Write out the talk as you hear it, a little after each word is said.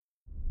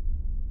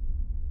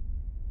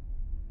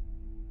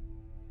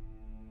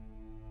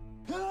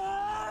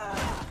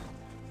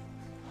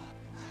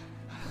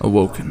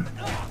awoken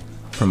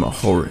from a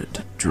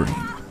horrid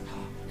dream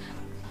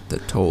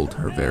that told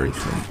her very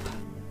fate.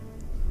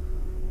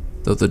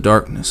 Though the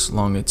darkness,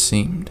 long it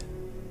seemed,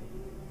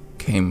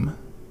 came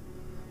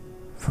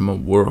from a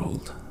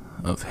world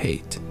of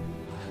hate.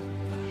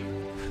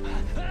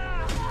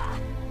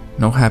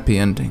 No happy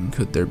ending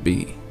could there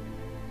be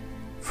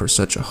for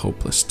such a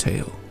hopeless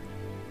tale,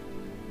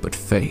 but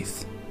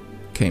faith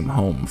came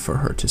home for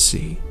her to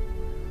see,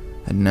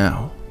 and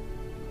now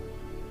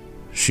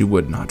she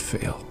would not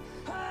fail.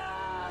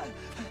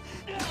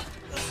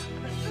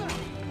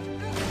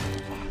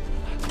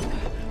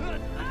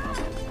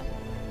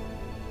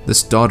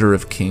 This daughter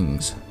of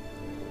kings,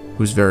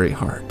 whose very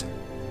heart,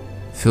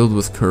 filled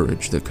with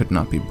courage that could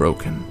not be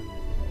broken,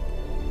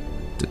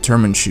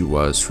 determined she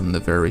was from the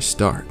very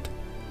start,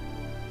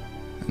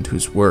 and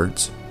whose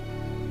words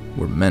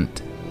were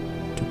meant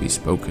to be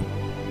spoken.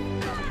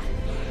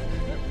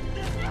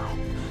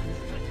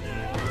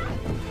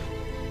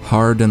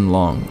 Hard and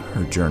long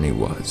her journey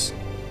was,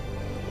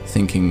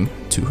 thinking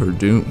to her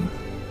doom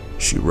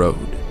she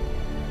rode,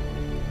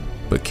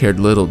 but cared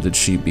little did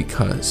she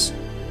because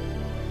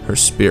her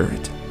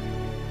spirit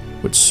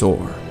would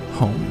soar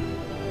home.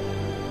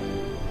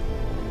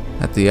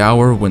 At the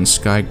hour when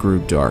sky grew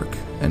dark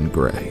and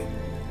gray,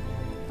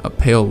 a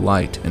pale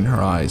light in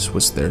her eyes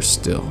was there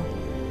still.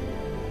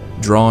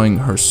 Drawing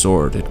her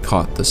sword, it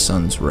caught the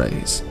sun's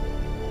rays,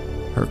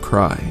 her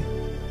cry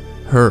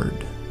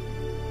heard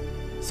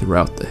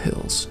throughout the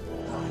hills.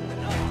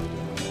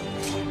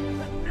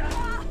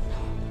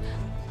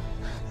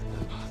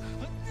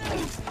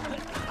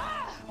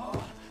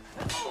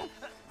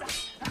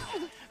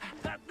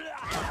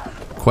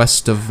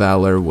 Quest of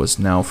valor was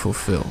now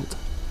fulfilled,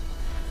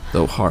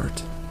 though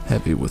heart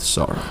heavy with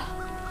sorrow.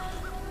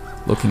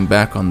 Looking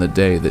back on the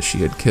day that she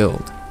had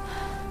killed,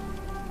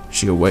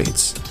 she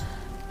awaits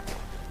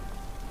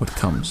what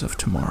comes of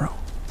tomorrow.